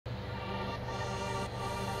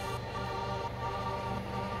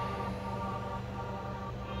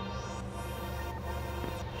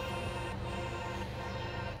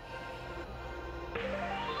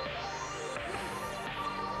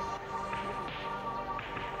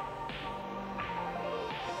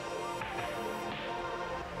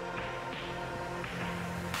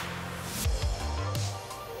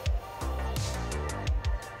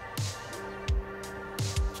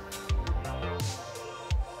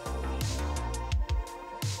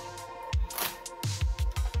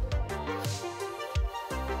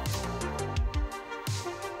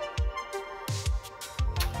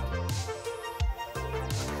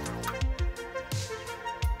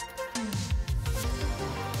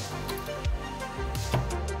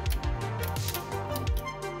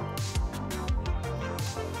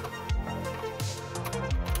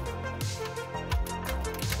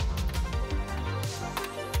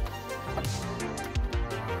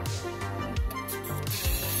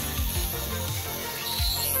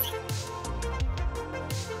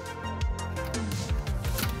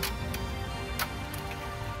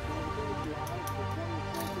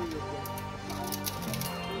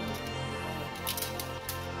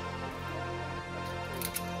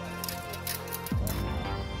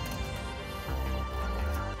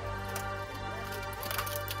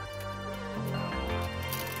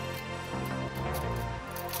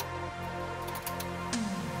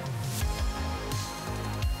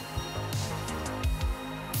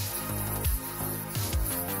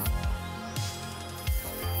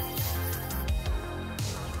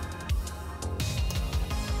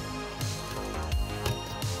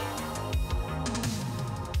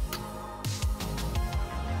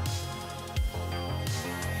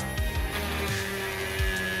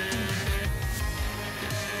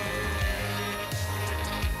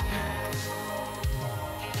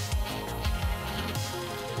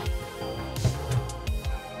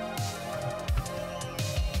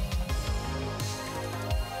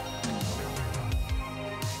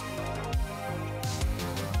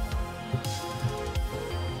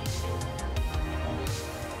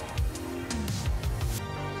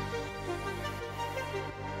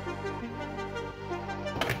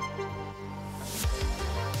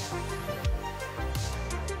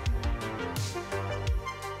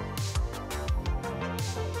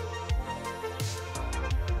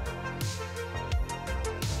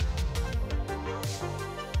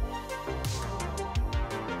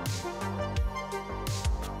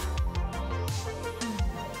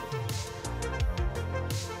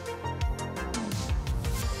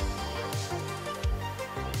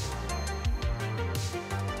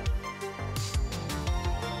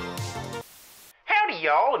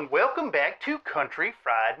y'all, and welcome back to Country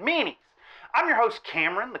Fried Minis. I'm your host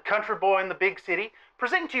Cameron, the country boy in the big city,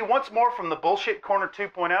 presenting to you once more from the Bullshit Corner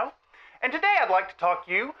 2.0. And today I'd like to talk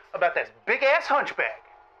to you about that big-ass Hunchback.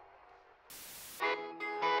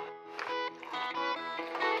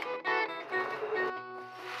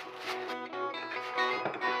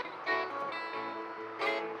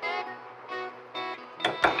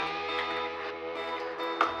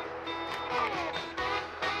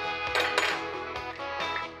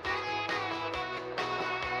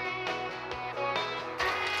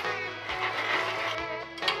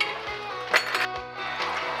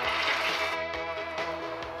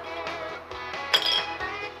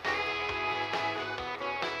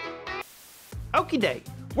 Okie doke,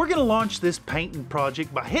 we're going to launch this painting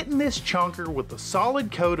project by hitting this chunker with a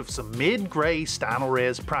solid coat of some mid-gray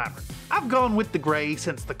Stynylrez primer. I've gone with the gray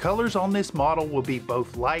since the colors on this model will be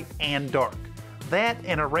both light and dark. That,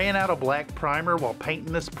 and I ran out of black primer while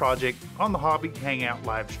painting this project on the Hobby Hangout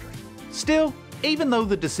livestream. Still, even though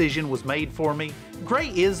the decision was made for me, gray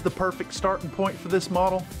is the perfect starting point for this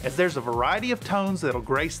model, as there's a variety of tones that'll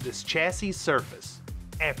grace this chassis surface.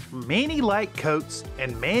 After many light coats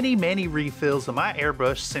and many refills of my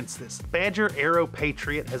airbrush since this Badger Aero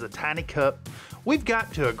Patriot has a tiny cup, we've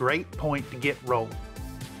got to a great point to get rolling.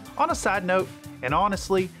 On a side note, and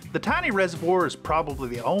honestly, the tiny reservoir is probably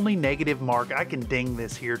the only negative mark I can ding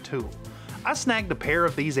this here tool. I snagged a pair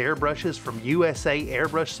of these airbrushes from USA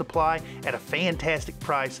Airbrush Supply at a fantastic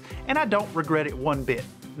price, and I don't regret it one bit.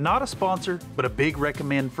 Not a sponsor, but a big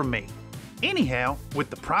recommend from me. Anyhow, with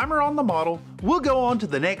the primer on the model, we'll go on to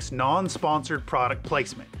the next non-sponsored product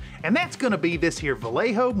placement, and that's going to be this here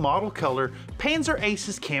Vallejo Model Color Panzer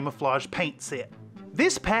Aces Camouflage Paint Set.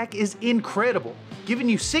 This pack is incredible, giving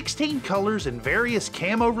you 16 colors in various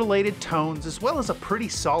camo-related tones as well as a pretty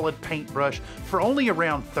solid paintbrush for only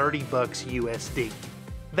around $30 USD.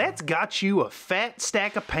 That's got you a fat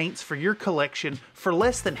stack of paints for your collection for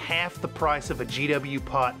less than half the price of a GW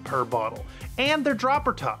pot per bottle. And they're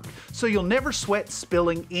dropper topped, so you'll never sweat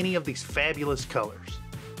spilling any of these fabulous colors.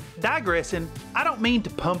 Digressing, I don't mean to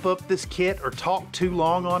pump up this kit or talk too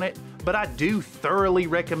long on it, but I do thoroughly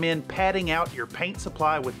recommend padding out your paint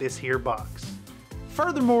supply with this here box.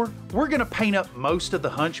 Furthermore, we're going to paint up most of the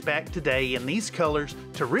Hunchback today in these colors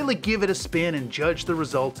to really give it a spin and judge the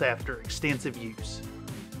results after extensive use.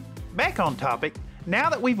 Back on topic, now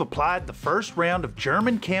that we've applied the first round of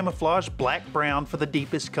German camouflage black-brown for the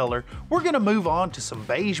deepest color, we're going to move on to some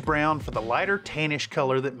beige-brown for the lighter tannish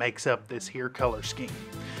color that makes up this here color scheme.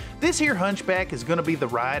 This here Hunchback is going to be the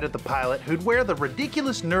ride of the pilot who'd wear the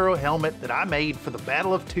ridiculous neuro helmet that I made for the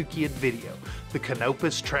Battle of Tukid video, the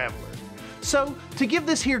Canopus Traveler. So, to give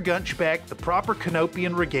this here Hunchback the proper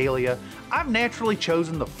Canopian regalia, I've naturally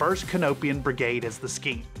chosen the 1st Canopian Brigade as the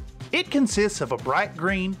scheme. It consists of a bright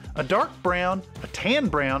green, a dark brown, a tan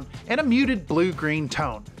brown, and a muted blue-green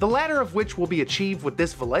tone, the latter of which will be achieved with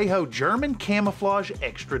this Vallejo German Camouflage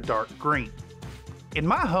Extra Dark Green. In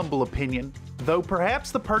my humble opinion, though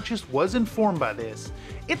perhaps the purchase was informed by this,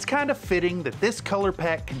 it's kind of fitting that this color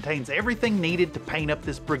pack contains everything needed to paint up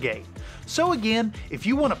this brigade. So again, if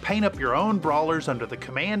you want to paint up your own brawlers under the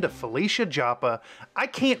command of Felicia Joppa, I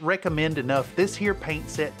can't recommend enough this here paint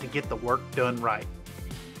set to get the work done right.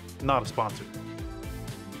 Not a sponsor.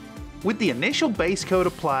 With the initial base coat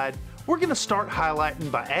applied, we're going to start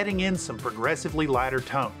highlighting by adding in some progressively lighter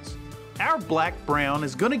tones. Our black brown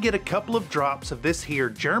is going to get a couple of drops of this here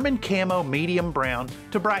German camo medium brown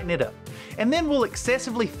to brighten it up, and then we'll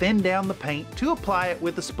excessively thin down the paint to apply it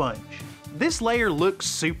with a sponge. This layer looks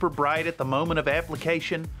super bright at the moment of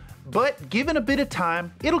application, but given a bit of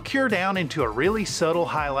time, it'll cure down into a really subtle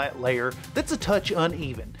highlight layer that's a touch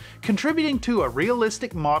uneven, contributing to a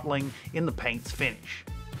realistic mottling in the paint's finish.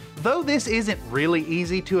 Though this isn't really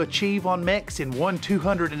easy to achieve on mechs in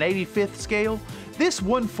 1/285th scale, this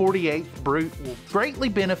 1/48th brute will greatly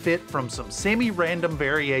benefit from some semi-random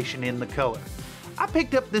variation in the color. I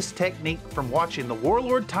picked up this technique from watching the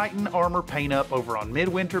Warlord Titan armor paint up over on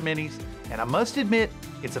Midwinter Minis, and I must admit,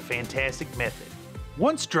 it's a fantastic method.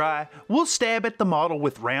 Once dry, we'll stab at the model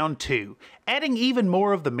with round 2, adding even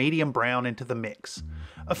more of the medium brown into the mix.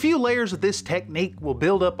 A few layers of this technique will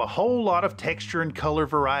build up a whole lot of texture and color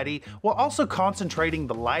variety while also concentrating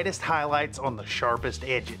the lightest highlights on the sharpest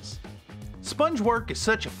edges. Sponge work is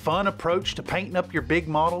such a fun approach to painting up your big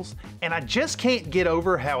models, and I just can't get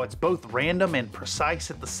over how it's both random and precise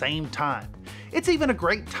at the same time. It's even a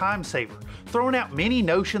great time saver, throwing out many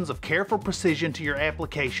notions of careful precision to your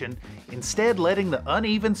application, instead letting the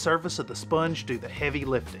uneven surface of the sponge do the heavy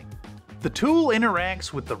lifting. The tool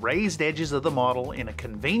interacts with the raised edges of the model in a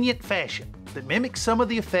convenient fashion that mimics some of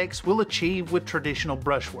the effects we'll achieve with traditional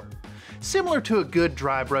brushwork, similar to a good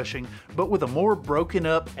dry brushing, but with a more broken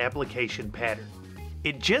up application pattern.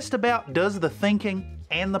 It just about does the thinking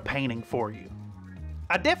and the painting for you.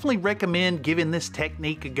 I definitely recommend giving this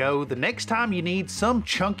technique a go the next time you need some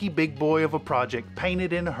chunky big boy of a project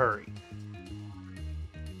painted in a hurry.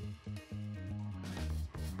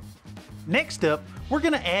 Next up, we're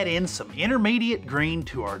going to add in some intermediate green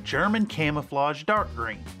to our German camouflage dark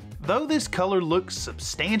green. Though this color looks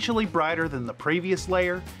substantially brighter than the previous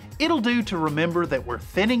layer, it'll do to remember that we're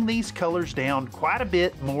thinning these colors down quite a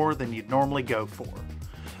bit more than you'd normally go for.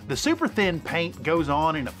 The super thin paint goes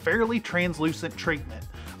on in a fairly translucent treatment,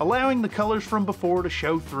 allowing the colors from before to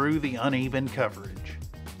show through the uneven coverage.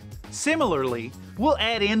 Similarly, we'll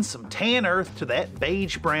add in some tan earth to that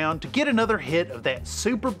beige brown to get another hit of that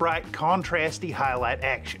super bright contrasty highlight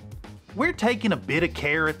action. We're taking a bit of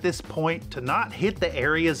care at this point to not hit the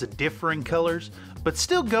areas of differing colors, but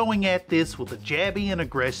still going at this with a jabby and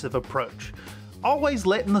aggressive approach, always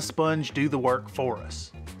letting the sponge do the work for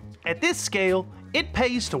us. At this scale, it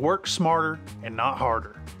pays to work smarter and not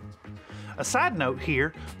harder. A side note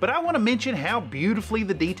here, but I want to mention how beautifully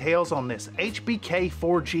the details on this HBK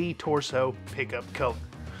 4G torso pick up color.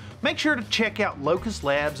 Make sure to check out Locust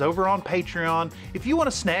Labs over on Patreon if you want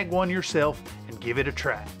to snag one yourself and give it a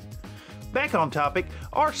try. Back on topic,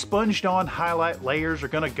 our sponged on highlight layers are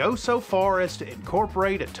going to go so far as to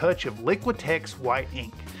incorporate a touch of Liquitex white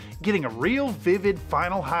ink, getting a real vivid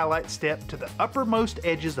final highlight step to the uppermost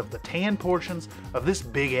edges of the tan portions of this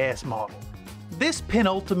big ass model. This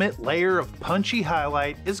penultimate layer of punchy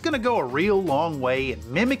highlight is going to go a real long way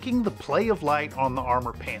in mimicking the play of light on the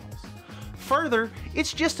armor panels. Further,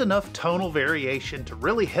 it's just enough tonal variation to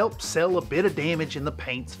really help sell a bit of damage in the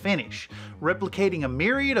paint's finish, replicating a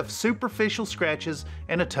myriad of superficial scratches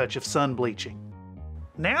and a touch of sun bleaching.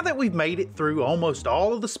 Now that we've made it through almost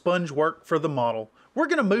all of the sponge work for the model, we're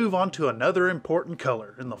going to move on to another important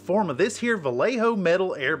color in the form of this here Vallejo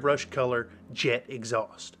metal airbrush color, Jet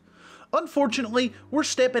Exhaust. Unfortunately, we're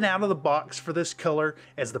stepping out of the box for this color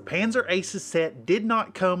as the Panzer Aces set did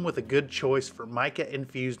not come with a good choice for mica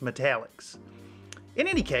infused metallics. In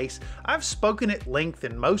any case, I've spoken at length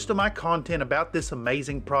in most of my content about this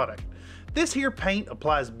amazing product. This here paint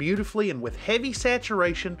applies beautifully and with heavy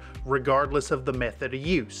saturation regardless of the method of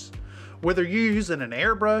use. Whether you're using an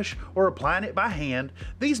airbrush or applying it by hand,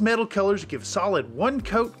 these metal colors give solid one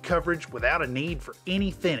coat coverage without a need for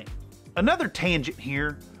any thinning. Another tangent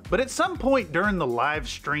here, but at some point during the live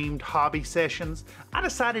streamed hobby sessions, I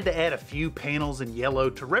decided to add a few panels in yellow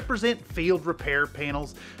to represent field repair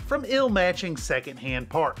panels from ill-matching secondhand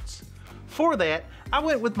parts. For that, I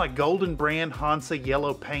went with my Golden brand Hansa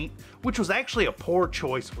yellow paint, which was actually a poor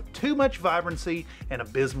choice with too much vibrancy and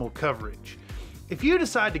abysmal coverage. If you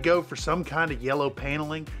decide to go for some kind of yellow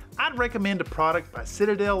paneling, I'd recommend a product by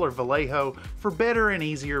Citadel or Vallejo for better and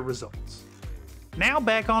easier results. Now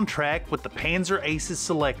back on track with the Panzer Aces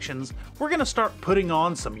selections, we're going to start putting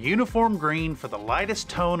on some uniform green for the lightest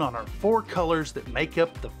tone on our four colors that make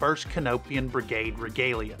up the 1st Canopian Brigade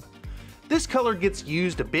regalia. This color gets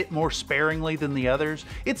used a bit more sparingly than the others,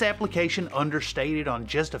 its application understated on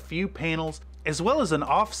just a few panels, as well as an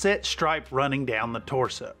offset stripe running down the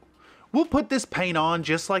torso. We'll put this paint on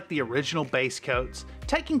just like the original base coats,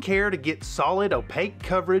 taking care to get solid opaque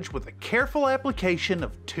coverage with a careful application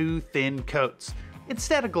of 2 thin coats,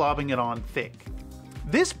 instead of globbing it on thick.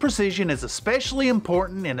 This precision is especially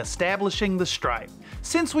important in establishing the stripe,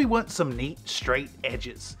 since we want some neat straight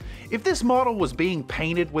edges. If this model was being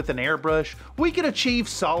painted with an airbrush, we could achieve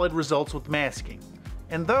solid results with masking.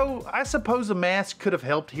 And though I suppose a mask could have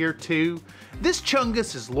helped here too, this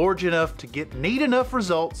chungus is large enough to get neat enough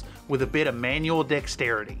results with a bit of manual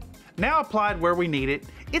dexterity. Now applied where we need it,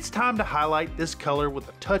 it's time to highlight this color with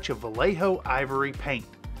a touch of Vallejo ivory paint.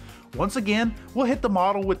 Once again, we'll hit the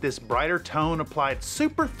model with this brighter tone applied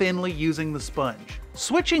super thinly using the sponge.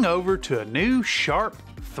 Switching over to a new sharp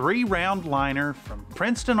 3-round liner from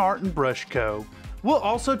Princeton Art and Brush Co., we'll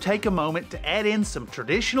also take a moment to add in some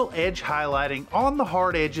traditional edge highlighting on the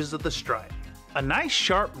hard edges of the stripe. A nice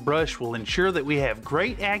sharp brush will ensure that we have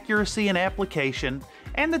great accuracy in application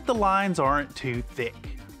and that the lines aren't too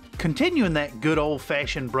thick. Continuing that good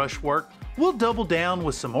old-fashioned brush work, we'll double down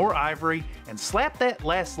with some more ivory and slap that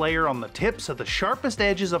last layer on the tips of the sharpest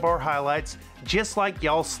edges of our highlights, just like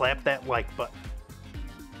y'all slap that like button.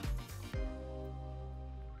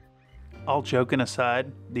 All joking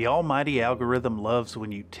aside, the almighty algorithm loves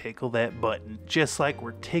when you tickle that button, just like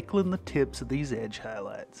we're tickling the tips of these edge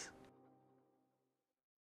highlights.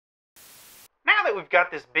 Now that that we've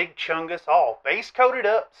got this big chungus all base coated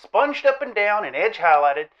up, sponged up and down, and edge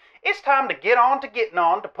highlighted, it's time to get on to getting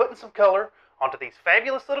on to putting some color onto these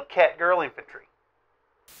fabulous little Catgirl infantry.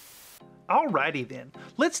 Alrighty then,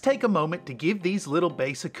 let's take a moment to give these little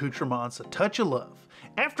base accoutrements a touch of love.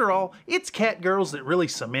 After all, it's Catgirls that really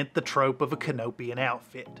cement the trope of a Canopian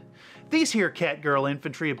outfit. These here Catgirl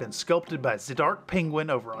infantry have been sculpted by Dark Penguin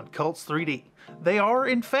over on Cults 3D. They are,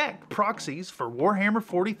 in fact, proxies for Warhammer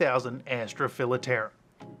 40,000 Astra Filaterra.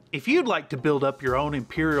 If you'd like to build up your own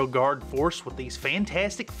Imperial Guard force with these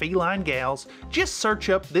fantastic feline gals, just search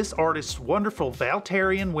up this artist's wonderful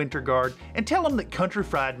Valtarian Winter Guard and tell them that Country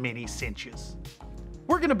Fried Minis sent you.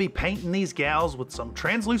 We're going to be painting these gals with some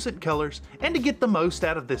translucent colors, and to get the most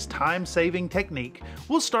out of this time-saving technique,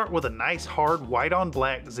 we'll start with a nice hard white on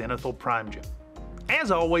black zenithal prime gel.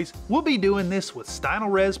 As always, we'll be doing this with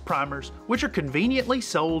Stynylrez primers, which are conveniently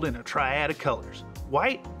sold in a triad of colors: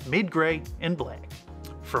 white, mid-gray, and black.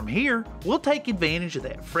 From here, we'll take advantage of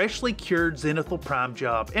that freshly cured zenithal prime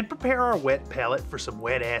job and prepare our wet palette for some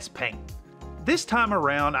wet-ass paint. This time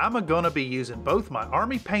around, I'm gonna be using both my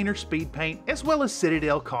Army Painter Speed Paint as well as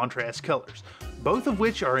Citadel Contrast colors, both of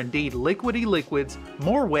which are indeed liquidy liquids,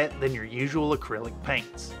 more wet than your usual acrylic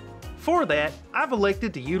paints. For that, I've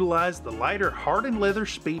elected to utilize the lighter hardened leather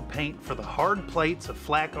speed paint for the hard plates of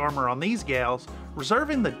flak armor on these gals,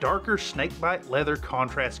 reserving the darker snakebite leather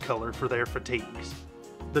contrast color for their fatigues.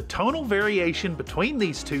 The tonal variation between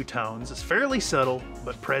these two tones is fairly subtle,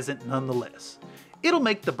 but present nonetheless. It'll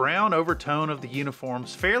make the brown overtone of the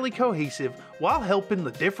uniforms fairly cohesive while helping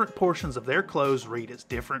the different portions of their clothes read as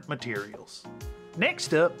different materials.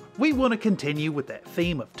 Next up, we want to continue with that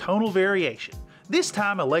theme of tonal variation, this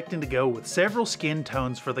time electing to go with several skin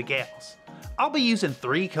tones for the gals. I'll be using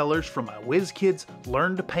 3 colors from my WizKids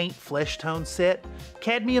Learn to Paint Flesh Tone set: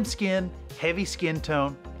 Cadmium Skin, Heavy Skin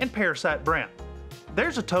Tone, and Parasite Brown.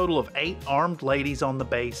 There's a total of 8 armed ladies on the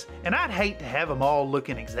base, and I'd hate to have them all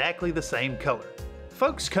looking exactly the same color.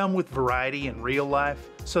 Folks come with variety in real life,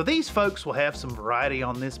 so these folks will have some variety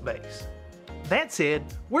on this base. That said,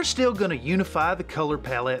 we're still going to unify the color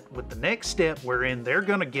palette with the next step, wherein they're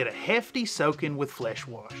going to get a hefty soak-in with Flesh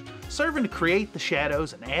Wash, serving to create the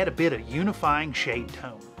shadows and add a bit of unifying shade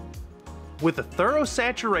tone. With a thorough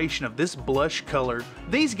saturation of this blush color,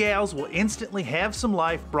 these gals will instantly have some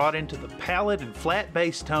life brought into the palette and flat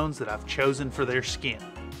base tones that I've chosen for their skin.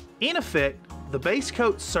 In effect, the base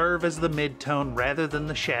coats serve as the mid-tone rather than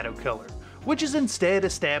the shadow color, which is instead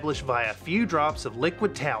established via a few drops of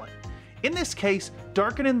liquid talent, in this case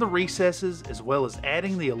darkening the recesses as well as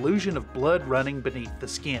adding the illusion of blood running beneath the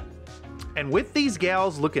skin. And with these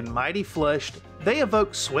gals looking mighty flushed, they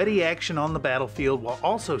evoke sweaty action on the battlefield while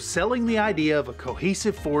also selling the idea of a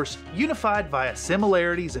cohesive force unified via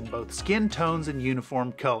similarities in both skin tones and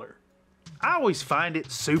uniform color. I always find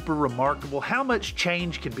it super remarkable how much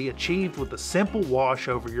change can be achieved with a simple wash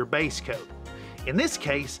over your base coat. In this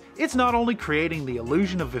case, it's not only creating the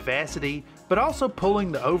illusion of vivacity, but also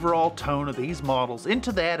pulling the overall tone of these models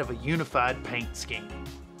into that of a unified paint scheme.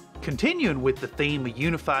 Continuing with the theme of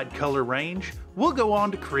unified color range, we'll go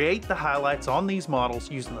on to create the highlights on these models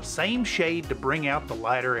using the same shade to bring out the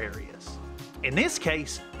lighter areas. In this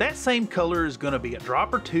case, that same color is going to be a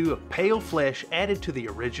drop or two of pale flesh added to the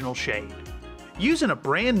original shade. Using a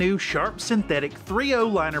brand new sharp synthetic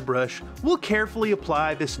 3.0 liner brush, we'll carefully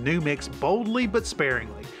apply this new mix boldly but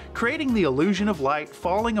sparingly, creating the illusion of light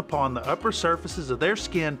falling upon the upper surfaces of their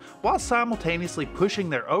skin while simultaneously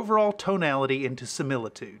pushing their overall tonality into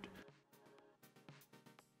similitude.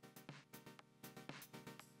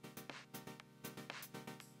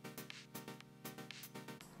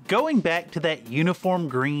 Going back to that uniform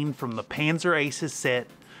green from the Panzer Aces set,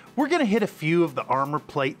 we're going to hit a few of the armor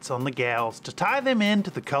plates on the gals to tie them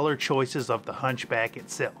into the color choices of the Hunchback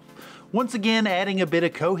itself, once again adding a bit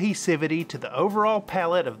of cohesivity to the overall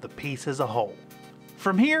palette of the piece as a whole.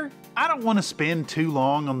 From here, I don't want to spend too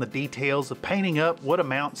long on the details of painting up what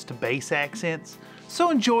amounts to base accents, so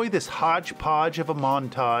enjoy this hodgepodge of a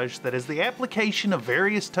montage that is the application of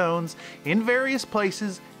various tones in various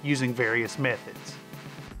places using various methods.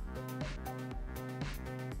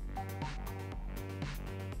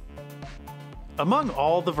 Among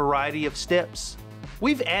all the variety of steps,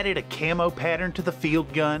 we've added a camo pattern to the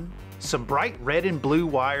field gun, some bright red and blue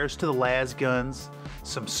wires to the las guns,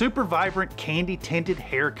 some super vibrant candy tinted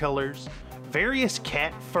hair colors, various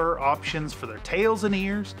cat fur options for their tails and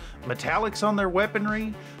ears, metallics on their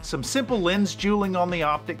weaponry, some simple lens jeweling on the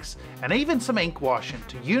optics, and even some ink washing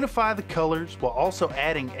to unify the colors while also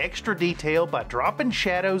adding extra detail by dropping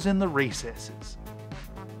shadows in the recesses.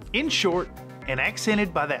 In short, and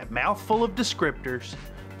accented by that mouthful of descriptors,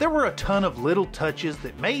 There were a ton of little touches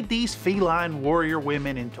that made these feline warrior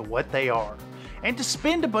women into what they are, and to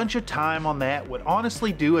spend a bunch of time on that would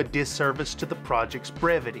honestly do a disservice to the project's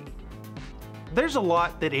brevity. There's a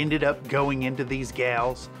lot that ended up going into these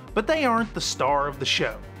gals, but they aren't the star of the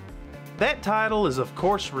show. That title is of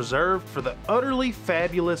course reserved for the utterly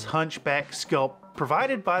fabulous Hunchback sculpt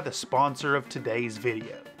provided by the sponsor of today's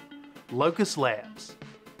video, Locust Labs.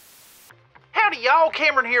 Howdy y'all,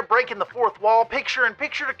 Cameron here breaking the fourth wall picture in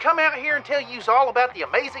picture to come out here and tell you all about the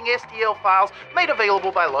amazing STL files made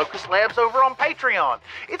available by Locust Labs over on Patreon.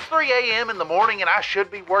 It's 3 a.m. in the morning and I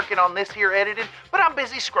should be working on this here editing, but I'm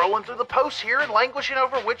busy scrolling through the posts here and languishing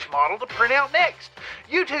over which model to print out next.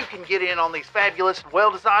 You too can get in on these fabulous and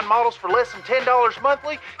well-designed models for less than $10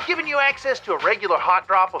 monthly, giving you access to a regular hot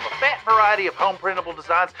drop of a fat variety of home printable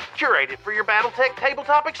designs curated for your Battletech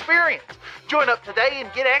tabletop experience. Join up today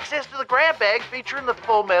and get access to the grab bag featuring the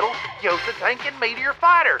Full Metal, Yosa Tank, and Meteor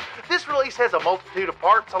Fighter. This release has a multitude of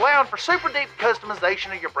parts allowing for super deep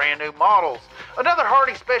customization of your brand new models. Another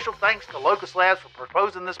hearty special thanks to Locust Labs for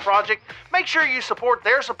proposing this project. Make sure you support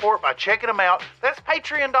their support by checking them out. That's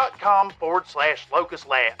patreon.com/Locust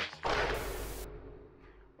Labs.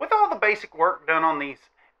 With all the basic work done on these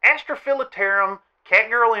Astrophiliterum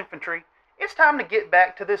Catgirl infantry, it's time to get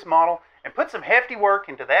back to this model and put some hefty work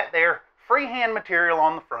into that there freehand material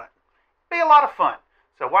on the front. Be a lot of fun,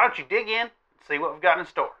 so why don't you dig in and see what we've got in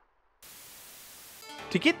store.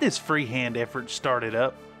 To get this freehand effort started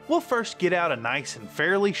up, we'll first get out a nice and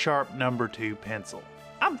fairly sharp number 2 pencil.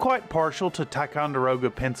 I'm quite partial to Ticonderoga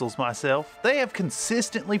pencils myself. They have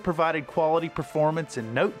consistently provided quality performance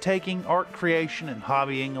in note-taking, art creation, and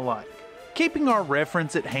hobbying alike. Keeping our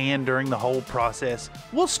reference at hand during the whole process,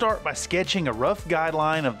 we'll start by sketching a rough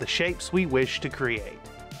guideline of the shapes we wish to create.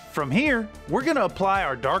 From here, we're going to apply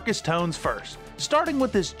our darkest tones first, starting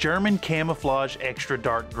with this German camouflage extra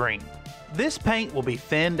dark green. This paint will be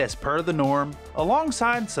thinned as per the norm,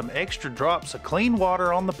 alongside some extra drops of clean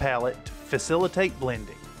water on the palette to facilitate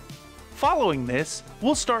blending. Following this,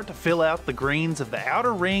 we'll start to fill out the greens of the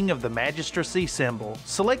outer ring of the magistracy symbol,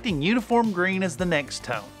 selecting uniform green as the next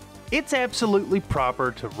tone. It's absolutely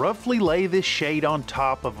proper to roughly lay this shade on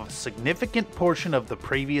top of a significant portion of the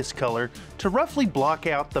previous color to roughly block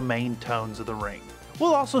out the main tones of the ring.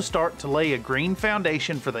 We'll also start to lay a green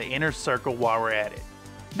foundation for the inner circle while we're at it.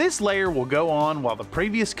 This layer will go on while the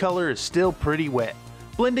previous color is still pretty wet,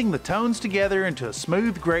 blending the tones together into a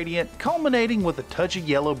smooth gradient, culminating with a touch of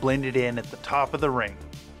yellow blended in at the top of the ring.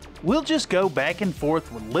 We'll just go back and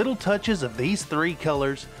forth with little touches of these 3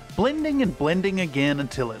 colors, blending and blending again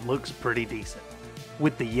until it looks pretty decent.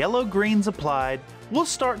 With the yellow greens applied, we'll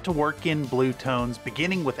start to work in blue tones,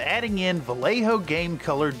 beginning with adding in Vallejo Game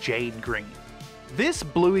Color Jade Green. This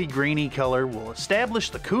bluey greeny color will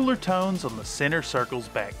establish the cooler tones on the center circle's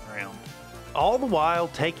background, all the while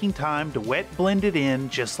taking time to wet blend it in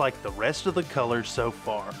just like the rest of the colors so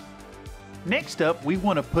far. Next up, we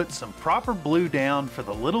want to put some proper blue down for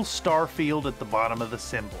the little star field at the bottom of the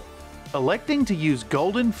symbol. Electing to use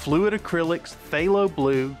Golden Fluid Acrylics Phthalo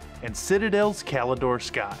Blue and Citadel's Calidor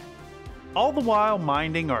Sky. All the while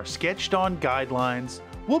minding our sketched on guidelines,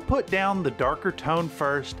 we'll put down the darker tone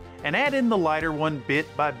first and add in the lighter one bit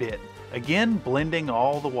by bit, again blending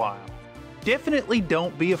all the while. Definitely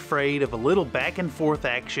don't be afraid of a little back and forth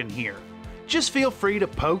action here. Just feel free to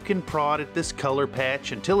poke and prod at this color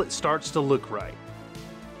patch until it starts to look right.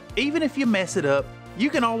 Even if you mess it up, you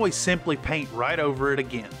can always simply paint right over it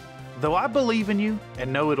again, though I believe in you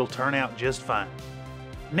and know it'll turn out just fine.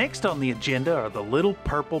 Next on the agenda are the little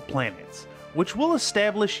purple planets, which we'll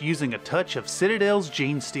establish using a touch of Citadel's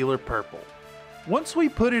Gene Stealer Purple. Once we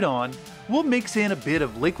put it on, we'll mix in a bit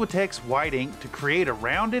of Liquitex white ink to create a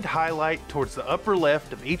rounded highlight towards the upper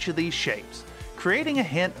left of each of these shapes, creating a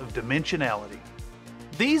hint of dimensionality.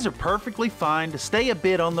 These are perfectly fine to stay a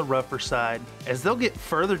bit on the rougher side, as they'll get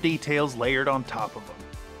further details layered on top of them.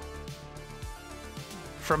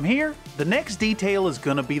 From here, the next detail is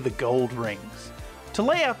going to be the gold rings. To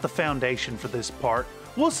lay out the foundation for this part,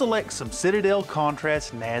 we'll select some Citadel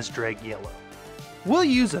Contrast Nazdrag Yellow. We'll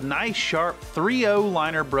use a nice sharp 3-0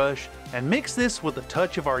 liner brush and mix this with a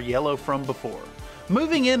touch of our yellow from before,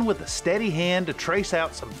 moving in with a steady hand to trace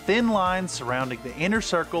out some thin lines surrounding the inner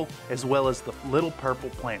circle as well as the little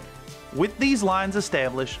purple planets. With these lines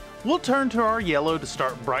established, we'll turn to our yellow to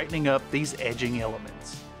start brightening up these edging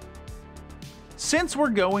elements. Since we're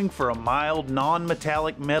going for a mild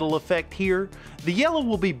non-metallic metal effect here, the yellow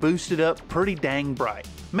will be boosted up pretty dang bright,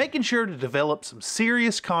 making sure to develop some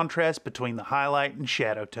serious contrast between the highlight and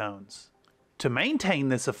shadow tones. To maintain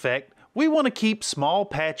this effect, We want to keep small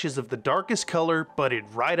patches of the darkest color butted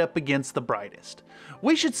right up against the brightest.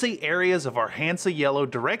 We should see areas of our Hansa yellow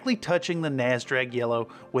directly touching the Nasdrag yellow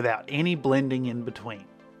without any blending in between.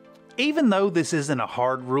 Even though this isn't a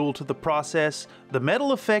hard rule to the process, the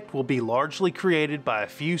metal effect will be largely created by a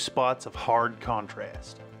few spots of hard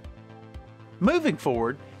contrast. Moving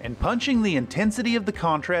forward and punching the intensity of the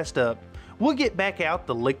contrast up, we'll get back out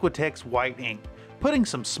the Liquitex white ink, putting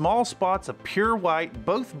some small spots of pure white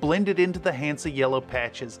both blended into the Hansa yellow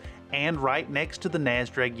patches and right next to the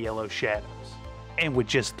Nasdrag yellow shadows. And with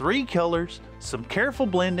just 3 colors, some careful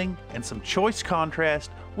blending, and some choice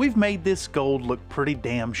contrast, we've made this gold look pretty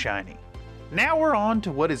damn shiny. Now we're on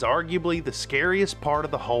to what is arguably the scariest part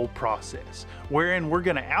of the whole process, wherein we're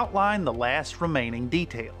going to outline the last remaining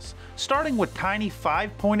details, starting with tiny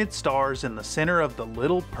 5-pointed stars in the center of the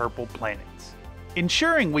little purple planets.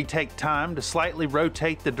 Ensuring we take time to slightly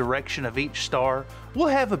rotate the direction of each star, we'll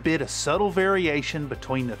have a bit of subtle variation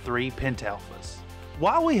between the 3 pentalphas.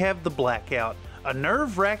 While we have the blackout, a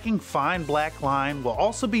nerve-wracking fine black line will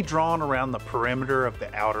also be drawn around the perimeter of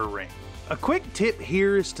the outer ring. A quick tip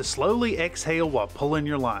here is to slowly exhale while pulling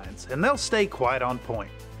your lines, and they'll stay quite on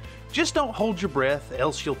point. Just don't hold your breath,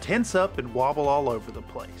 else you'll tense up and wobble all over the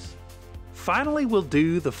place. Finally, we'll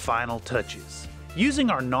do the final touches, using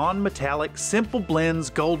our non-metallic Simple Blends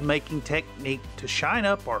gold making technique to shine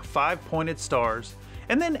up our 5-pointed stars,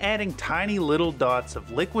 and then adding tiny little dots of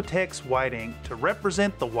Liquitex white ink to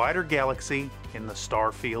represent the wider galaxy in the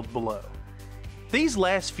star field below. These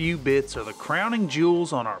last few bits are the crowning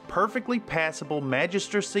jewels on our perfectly passable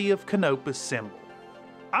Magistracy of Canopus symbol.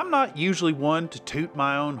 I'm not usually one to toot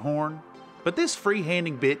my own horn, but this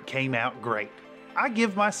freehanding bit came out great. I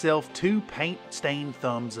give myself 2 paint-stained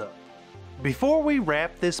thumbs up. Before we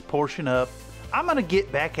wrap this portion up, I'm going to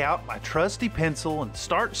get back out my trusty pencil and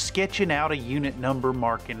start sketching out a unit number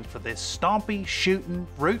marking for this stompy, shootin',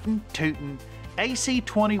 rootin', tootin',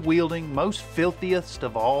 AC-20 wielding, most filthiest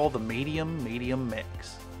of all the medium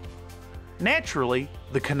mechs. Naturally,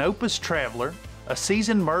 the Canopus Traveler, a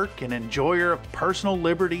seasoned merc and enjoyer of personal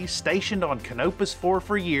liberties stationed on Canopus 4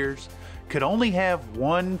 for years, could only have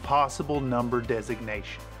one possible number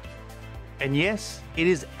designation. And yes, it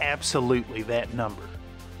is absolutely that number.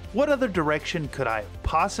 What other direction could I have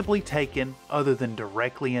possibly taken other than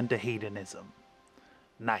directly into hedonism?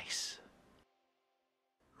 Nice.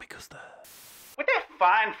 Me gusta. With that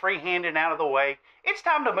fine freehanding out of the way, it's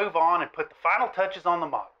time to move on and put the final touches on the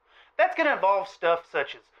model. That's going to involve stuff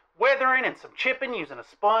such as weathering and some chipping using a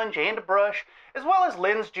sponge and a brush, as well as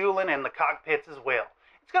lens jeweling in the cockpits as well.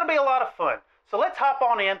 It's going to be a lot of fun, so let's hop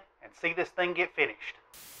on in and see this thing get finished.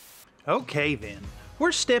 Okay then,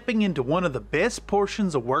 we're stepping into one of the best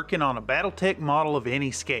portions of working on a Battletech model of any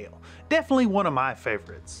scale, definitely one of my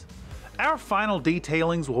favorites. Our final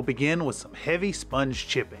detailings will begin with some heavy sponge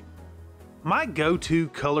chipping. My go-to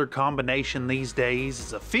color combination these days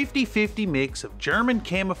is a 50-50 mix of German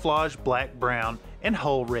camouflage black-brown and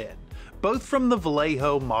hull red, both from the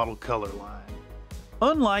Vallejo model color line.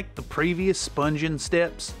 Unlike the previous sponging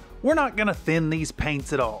steps, we're not going to thin these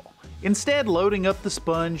paints at all, instead loading up the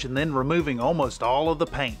sponge and then removing almost all of the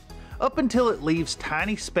paint, up until it leaves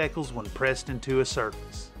tiny speckles when pressed into a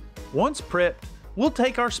surface. Once prepped, we'll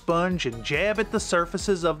take our sponge and jab at the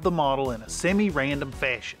surfaces of the model in a semi-random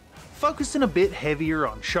fashion, focusing a bit heavier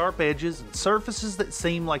on sharp edges and surfaces that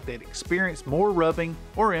seem like they'd experience more rubbing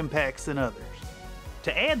or impacts than others.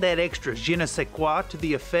 To add that extra je ne sais quoi to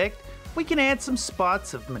the effect, we can add some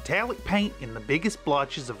spots of metallic paint in the biggest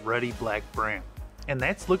blotches of ruddy black-brown. And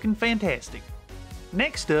that's looking fantastic.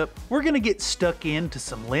 Next up, we're going to get stuck into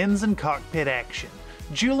some lens and cockpit action,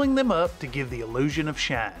 jeweling them up to give the illusion of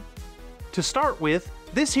shine. To start with,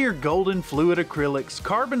 this here golden fluid acrylics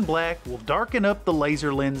carbon black will darken up the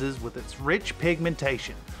laser lenses with its rich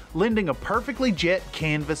pigmentation, lending a perfectly jet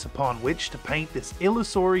canvas upon which to paint this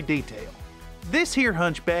illusory detail. This here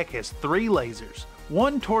Hunchback has 3 lasers,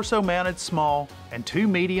 1 torso mounted small and 2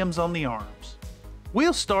 mediums on the arms.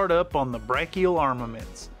 We'll start up on the brachial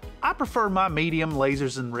armaments. I prefer my medium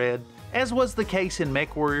lasers in red, as was the case in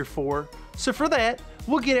Mech Warrior 4, so for that,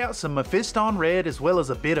 we'll get out some Mephiston red as well as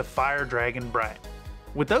a bit of Fire Dragon bright.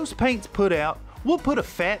 With those paints put out, we'll put a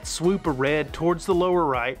fat swoop of red towards the lower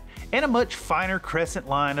right and a much finer crescent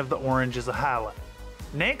line of the orange as a highlight.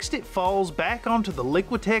 Next, it falls back onto the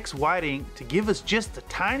Liquitex white ink to give us just the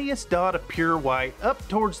tiniest dot of pure white up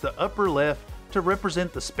towards the upper left to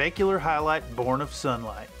represent the specular highlight born of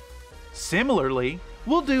sunlight. Similarly,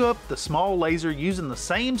 we'll do up the small laser using the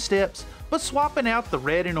same steps but swapping out the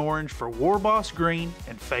red and orange for Warboss green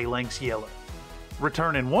and Phalanx yellow.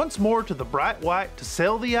 Returning once more to the bright white to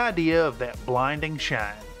sell the idea of that blinding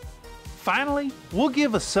shine. Finally, we'll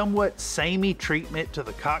give a somewhat samey treatment to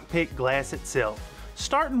the cockpit glass itself,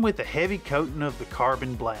 starting with a heavy coating of the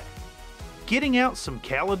carbon black. Getting out some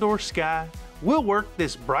Calidor Sky, we'll work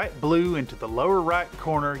this bright blue into the lower right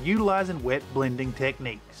corner utilizing wet blending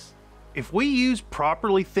techniques. If we use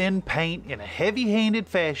properly thin paint in a heavy-handed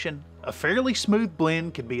fashion, a fairly smooth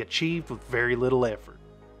blend can be achieved with very little effort.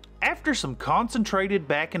 After some concentrated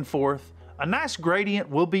back and forth, a nice gradient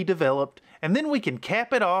will be developed, and then we can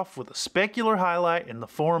cap it off with a specular highlight in the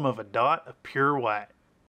form of a dot of pure white.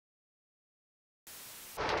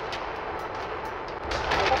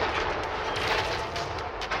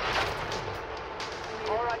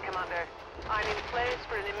 Alright, Commander. I'm in place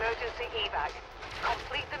for an emergency evac.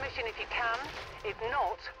 Complete the mission if you can. If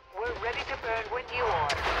not, we're ready to burn when you are.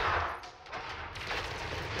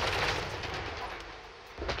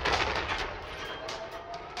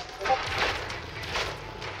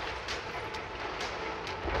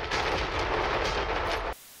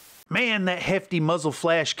 Man, that hefty muzzle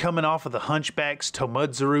flash coming off of the Hunchback's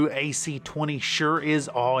Tomudzuru AC-20 sure is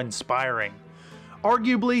awe-inspiring.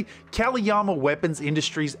 Arguably, Kaliyama Weapons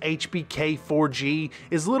Industries HBK-4G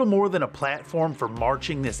is little more than a platform for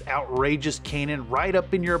marching this outrageous cannon right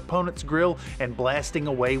up in your opponent's grill and blasting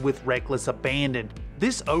away with reckless abandon.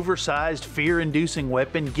 This oversized, fear-inducing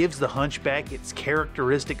weapon gives the Hunchback its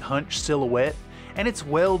characteristic hunch silhouette, and it's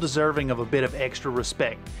well deserving of a bit of extra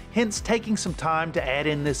respect, hence taking some time to add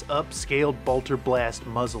in this upscaled bolter blast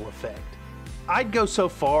muzzle effect. I'd go so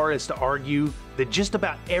far as to argue that just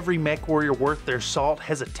about every mech warrior worth their salt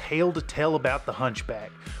has a tale to tell about the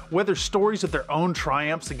Hunchback, whether stories of their own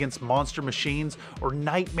triumphs against monster machines or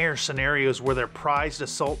nightmare scenarios where their prized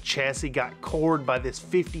assault chassis got cored by this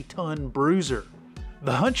 50-ton bruiser.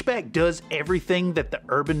 The Hunchback does everything that the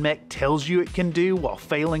urban mech tells you it can do while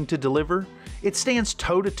failing to deliver. It stands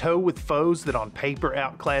toe-to-toe with foes that on paper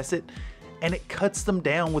outclass it, and it cuts them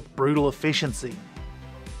down with brutal efficiency.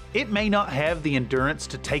 It may not have the endurance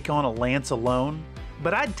to take on a lance alone,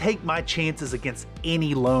 but I'd take my chances against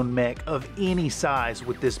any lone mech of any size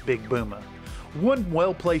with this big boomer. One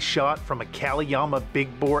well-placed shot from a Kaliyama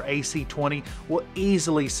big bore AC-20 will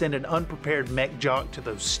easily send an unprepared mech jock to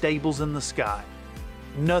those stables in the sky.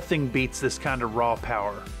 Nothing beats this kind of raw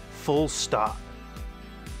power, full stop.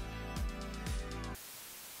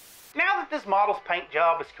 Now that this model's paint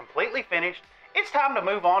job is completely finished, it's time to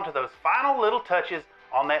move on to those final little touches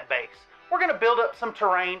on that base. We're going to build up some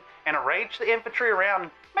terrain and arrange the infantry around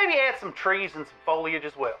and maybe add some trees and some foliage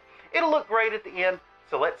as well. It'll look great at the end,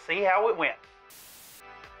 so let's see how it went.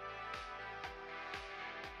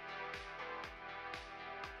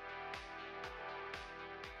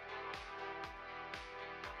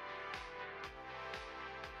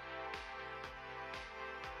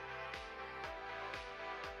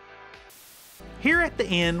 Here at the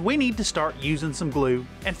end, we need to start using some glue,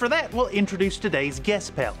 and for that we'll introduce today's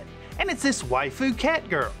guest palette, and it's this waifu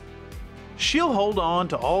Catgirl. She'll hold on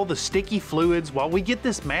to all the sticky fluids while we get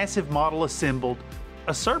this massive model assembled.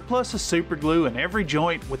 A surplus of super glue in every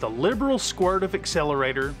joint with a liberal squirt of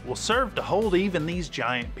accelerator will serve to hold even these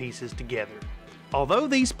giant pieces together. Although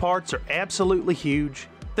these parts are absolutely huge,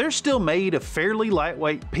 they're still made of fairly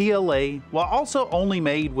lightweight PLA while also only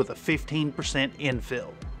made with a 15% infill.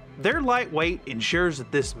 Their lightweight ensures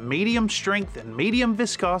that this medium strength and medium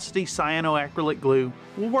viscosity cyanoacrylate glue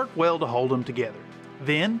will work well to hold them together.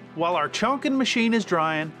 Then, while our chunkin' machine is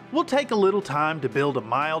drying, we'll take a little time to build a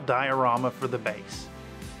mild diorama for the base.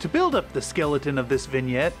 To build up the skeleton of this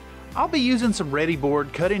vignette, I'll be using some ready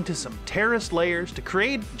board cut into some terraced layers to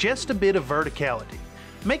create just a bit of verticality,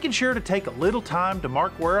 making sure to take a little time to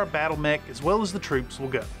mark where our battle mech as well as the troops will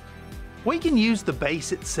go. We can use the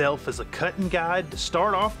base itself as a cutting guide to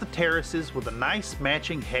start off the terraces with a nice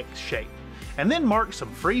matching hex shape, and then mark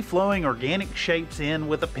some free-flowing organic shapes in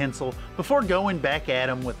with a pencil before going back at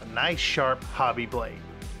them with a nice sharp hobby blade.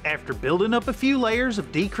 After building up a few layers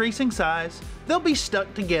of decreasing size, they'll be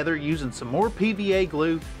stuck together using some more PVA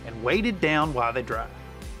glue and weighted down while they dry.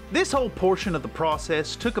 This whole portion of the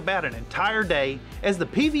process took about an entire day, as the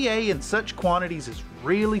PVA in such quantities is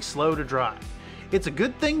really slow to dry. It's a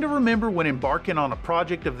good thing to remember when embarking on a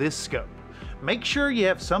project of this scope. Make sure you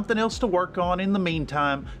have something else to work on in the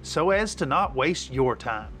meantime so as to not waste your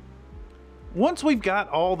time. Once we've got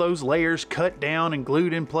all those layers cut down and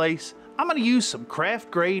glued in place, I'm going to use some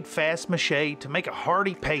craft grade fast mache to make a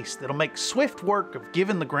hardy paste that'll make swift work of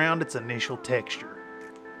giving the ground its initial texture.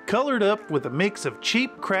 Colored up with a mix of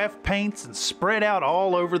cheap craft paints and spread out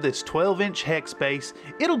all over this 12-inch hex base,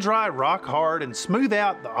 it'll dry rock hard and smooth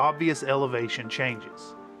out the obvious elevation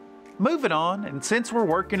changes. Moving on, and since we're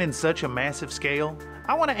working in such a massive scale,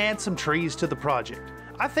 I want to add some trees to the project.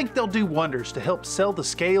 I think they'll do wonders to help sell the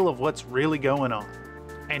scale of what's really going on.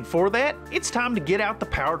 And for that, it's time to get out the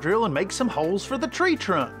power drill and make some holes for the tree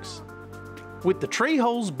trunks. With the tree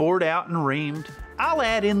holes bored out and reamed, I'll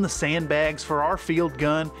add in the sandbags for our field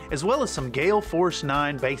gun, as well as some Gale Force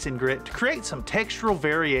 9 basin grit to create some textural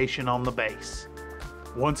variation on the base.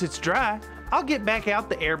 Once it's dry, I'll get back out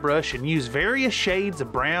the airbrush and use various shades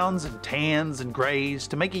of browns and tans and grays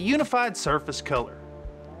to make a unified surface color.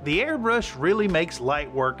 The airbrush really makes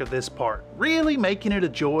light work of this part, really making it a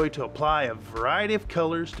joy to apply a variety of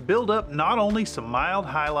colors to build up not only some mild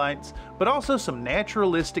highlights, but also some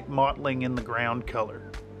naturalistic mottling in the ground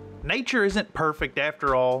color. Nature isn't perfect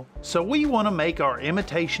after all, so we want to make our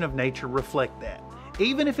imitation of nature reflect that,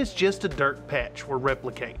 even if it's just a dirt patch we're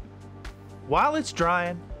replicating. While it's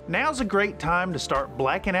drying, now's a great time to start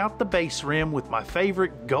blacking out the base rim with my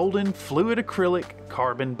favorite golden fluid acrylic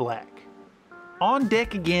carbon black. On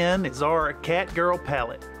deck again is our Catgirl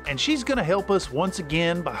palette, and she's going to help us once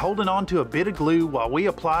again by holding on to a bit of glue while we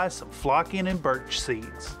apply some flocking and birch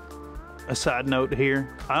seeds. A side note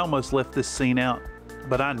here, I almost left this scene out,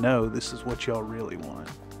 but I know this is what y'all really want,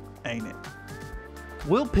 ain't it?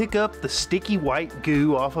 We'll pick up the sticky white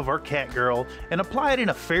goo off of our Catgirl and apply it in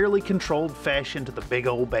a fairly controlled fashion to the big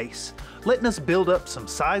old base, letting us build up some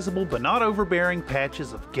sizable but not overbearing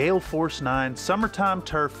patches of Gale Force 9 summertime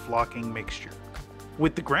turf flocking mixture.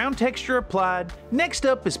 With the ground texture applied, next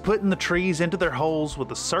up is putting the trees into their holes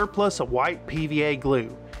with a surplus of white PVA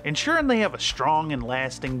glue, ensuring they have a strong and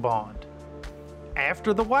lasting bond.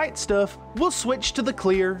 After the white stuff, we'll switch to the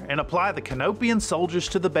clear and apply the Canopian soldiers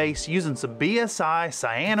to the base using some BSI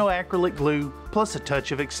cyanoacrylic glue plus a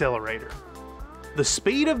touch of accelerator. The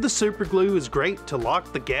speed of the super glue is great to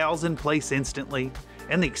lock the gals in place instantly,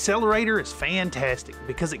 and the accelerator is fantastic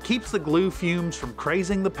because it keeps the glue fumes from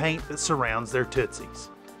crazing the paint that surrounds their tootsies.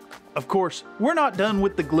 Of course, we're not done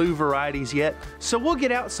with the glue varieties yet, so we'll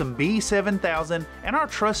get out some B7000 and our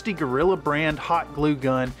trusty Gorilla brand hot glue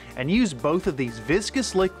gun and use both of these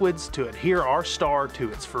viscous liquids to adhere our star to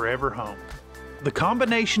its forever home. The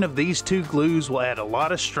combination of these two glues will add a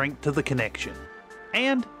lot of strength to the connection.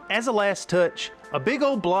 And, as a last touch, a big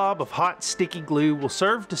old blob of hot sticky glue will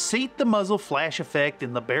serve to seat the muzzle flash effect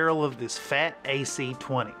in the barrel of this fat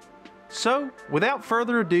AC-20. So, without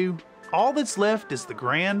further ado, all that's left is the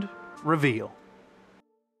grand reveal.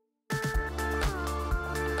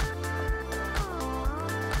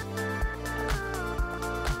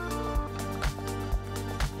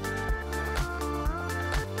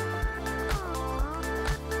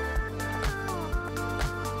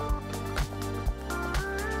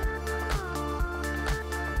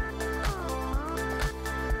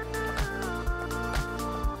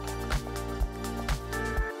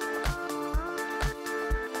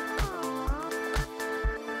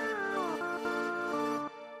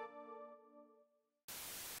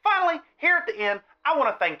 Finally, here at the end, I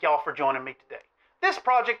want to thank y'all for joining me today. This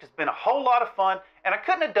project has been a whole lot of fun, and I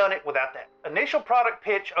couldn't have done it without that initial product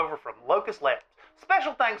pitch over from Locust Labs.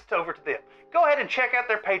 Special thanks over to them. Go ahead and check out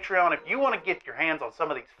their Patreon if you want to get your hands on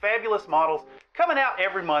some of these fabulous models coming out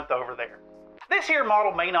every month over there. This here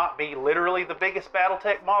model may not be literally the biggest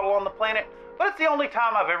Battletech model on the planet, but it's the only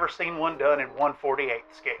time I've ever seen one done in 1/48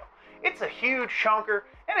 scale. It's a huge chunker,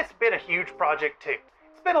 and it's been a huge project too.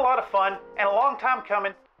 It's been a lot of fun and a long time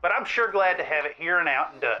coming, but I'm sure glad to have it here and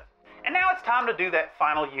out and done. And now it's time to do that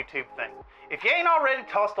final YouTube thing. If you ain't already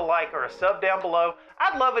tossed a like or a sub down below,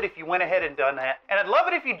 I'd love it if you went ahead and done that, and I'd love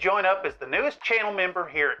it if you join up as the newest channel member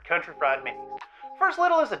here at Country Fried Minis. For as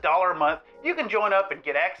little as $1 a month, you can join up and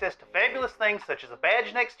get access to fabulous things such as a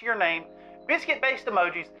badge next to your name, biscuit-based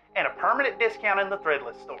emojis, and a permanent discount in the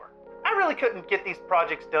Threadless store. I really couldn't get these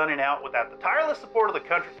projects done and out without the tireless support of the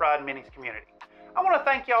Country Fried Minis community. I want to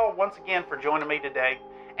thank y'all once again for joining me today,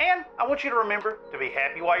 and I want you to remember to be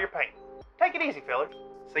happy while you're painting. Take it easy, fellas.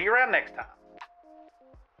 See you around next time.